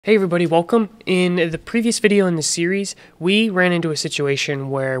Hey everybody, welcome. In the previous video in the series, we ran into a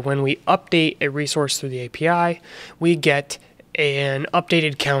situation where when we update a resource through the API, we get an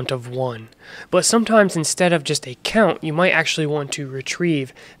updated count of 1. But sometimes instead of just a count, you might actually want to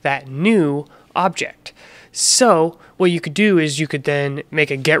retrieve that new object. So what you could do is you could then make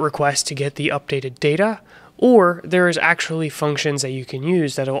a GET request to get the updated data, or there is actually functions that you can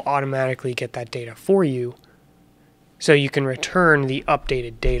use that will automatically get that data for you, so you can return the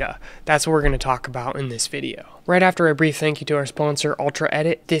updated data. That's what we're going to talk about in this video. Right after a brief thank you to our sponsor,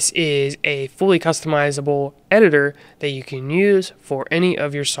 UltraEdit. This is a fully customizable editor that you can use for any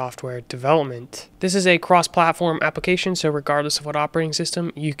of your software development. This is a cross-platform application, so regardless of what operating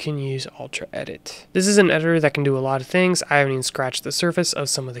system, you can use UltraEdit. This is an editor that can do a lot of things. I haven't even scratched the surface of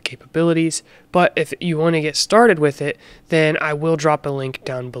some of the capabilities, but if you want to get started with it, then I will drop a link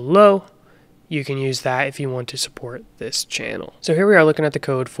down below. You can use that if you want to support this channel. So here we are looking at the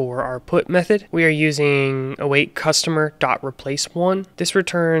code for our put method. We are using await customer.replace1. This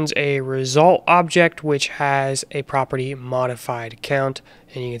returns a result object which has a property modified count,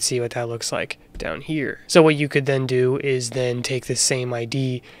 and you can see what that looks like down here. So what you could then do is then take the same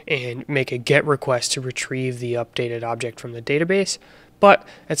ID and make a GET request to retrieve the updated object from the database. But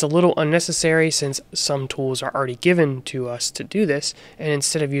it's a little unnecessary since some tools are already given to us to do this, and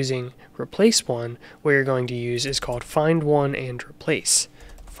instead of using replace one, what you're going to use is called findOneAndReplace.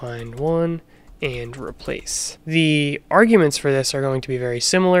 Find one and replace. The arguments for this are going to be very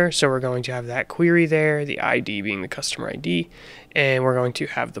similar, so we're going to have that query there, the ID being the customer ID, and we're going to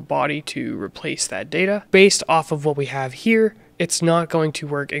have the body to replace that data. Based off of what we have here, it's not going to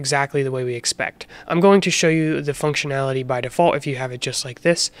work exactly the way we expect. I'm going to show you the functionality by default if you have it just like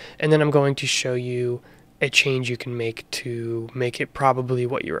this, and then I'm going to show you a change you can make to make it probably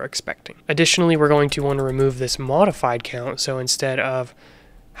what you're expecting. Additionally, we're going to want to remove this modified count, so instead of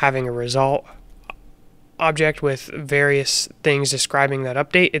having a result object with various things describing that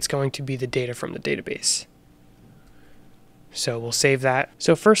update, it's going to be the data from the database. So we'll save that.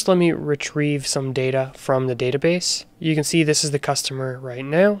 So first let me retrieve some data from the database. You can see this is the customer right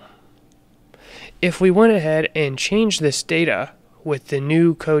now. If we went ahead and changed this data with the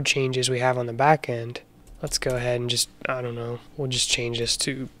new code changes we have on the back end, let's go ahead and just, I don't know, we'll just change this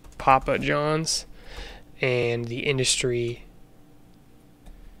to Papa John's, and the industry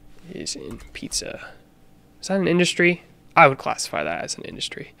is in pizza. Is that an industry? I would classify that as an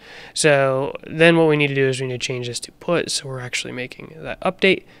industry. So then what we need to do is we need to change this to put, so we're actually making that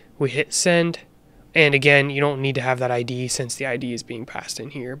update. We hit send, and again, you don't need to have that ID since the ID is being passed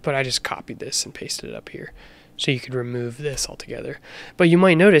in here, but I just copied this and pasted it up here. So you could remove this altogether. But you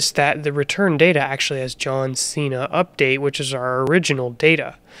might notice that the return data actually has John Cena update, which is our original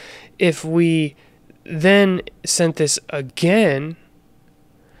data. If we then sent this again,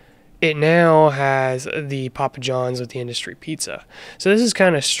 it now has the Papa John's with the industry pizza. So this is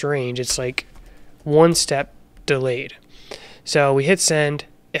kind of strange. It's like one step delayed. So we hit send,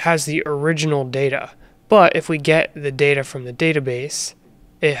 it has the original data. But if we get the data from the database,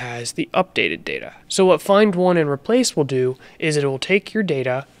 it has the updated data. So what find one and replace will do is it will take your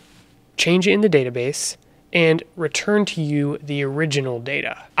data, change it in the database, and return to you the original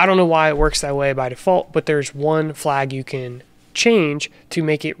data. I don't know why it works that way by default, but there's one flag you can change to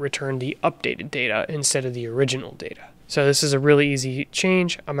make it return the updated data instead of the original data. So this is a really easy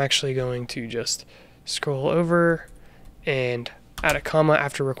change. I'm actually going to just scroll over and add a comma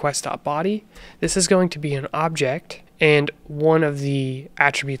after request.body. This is going to be an object, and one of the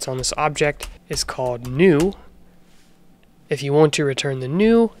attributes on this object is called new. If you want to return the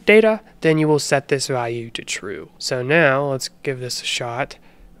new data, then you will set this value to true. So now let's give this a shot.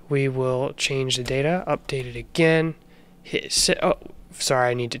 We will change the data, update it again, hit set. Oh,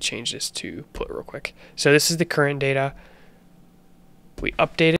 sorry, I need to change this to put real quick. So this is the current data. We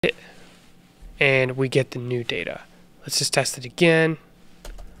update it, and we get the new data. Let's just test it again.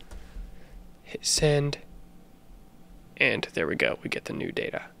 Hit send, and there we go. We get the new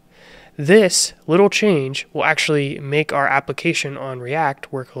data. This little change will actually make our application on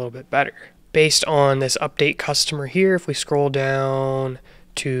React work a little bit better. Based on this update customer here, if we scroll down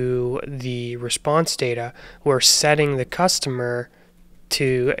to the response data, we're setting the customer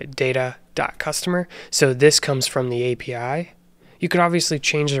to data.customer. So this comes from the API. You could obviously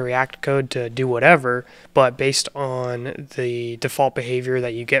change the React code to do whatever, but based on the default behavior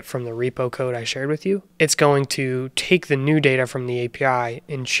that you get from the repo code I shared with you, it's going to take the new data from the API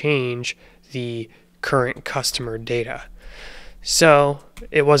and change the current customer data. So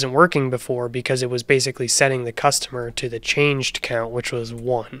it wasn't working before because it was basically setting the customer to the changed count, which was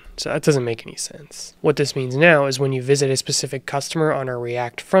 1. So that doesn't make any sense. What this means now is when you visit a specific customer on our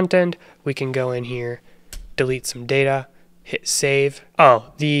React front end, we can go in here, delete some data, hit save.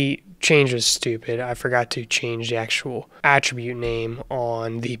 Oh, the change was stupid. I forgot to change the actual attribute name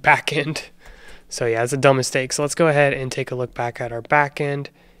on the backend. So yeah, it's a dumb mistake. So let's go ahead and take a look back at our backend,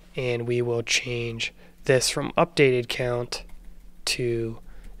 and we will change this from updated count to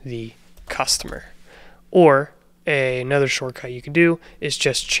the customer. Or another shortcut you can do is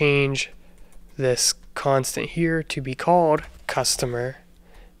just change this constant here to be called customer,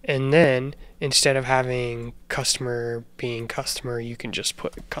 and then instead of having customer being customer, you can just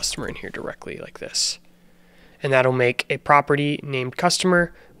put customer in here directly like this, and that'll make a property named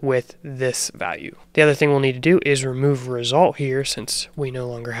customer with this value. The other thing we'll need to do is remove result here, since we no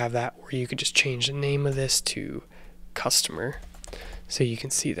longer have that, or you could just change the name of this to customer. So you can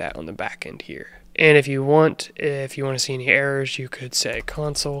see that on the back end here. And if you want to see any errors, you could say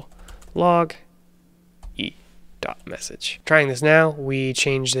console log e.message. Trying this now, we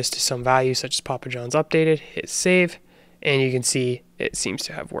change this to some value such as Papa John's updated, hit save, and you can see it seems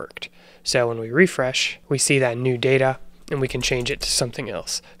to have worked. So when we refresh, we see that new data, and we can change it to something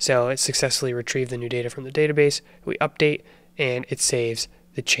else. So it successfully retrieved the new data from the database, we update, and it saves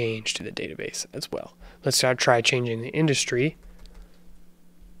the change to the database as well. Let's try changing the industry.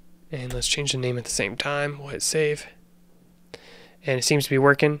 And let's change the name at the same time. We'll hit save. And it seems to be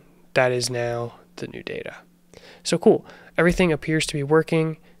working. That is now the new data. So cool. Everything appears to be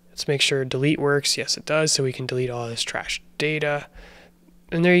working. Let's make sure delete works. Yes, it does. So we can delete all this trash data.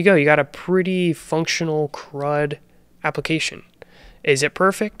 And there you go. You got a pretty functional CRUD application. Is it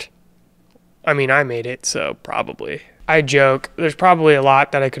perfect? I mean, I made it, so probably. I joke, there's probably a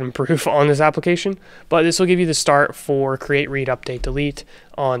lot that I could improve on this application, but this will give you the start for create, read, update, delete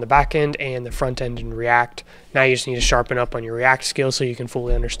on the back end and the front end in React. Now you just need to sharpen up on your React skills so you can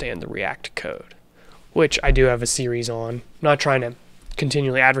fully understand the React code, which I do have a series on. I'm not trying to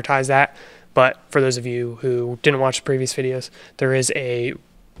continually advertise that, but for those of you who didn't watch the previous videos, there is a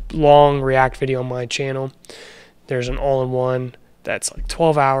long React video on my channel. There's an all-in-one that's like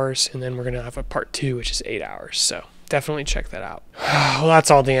 12 hours, and then we're going to have a part 2, which is 8 hours. So definitely check that out. Well, that's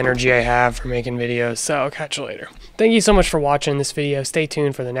all the energy I have for making videos, so I'll catch you later. Thank you so much for watching this video. Stay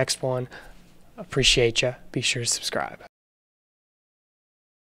tuned for the next one. Appreciate you. Be sure to subscribe.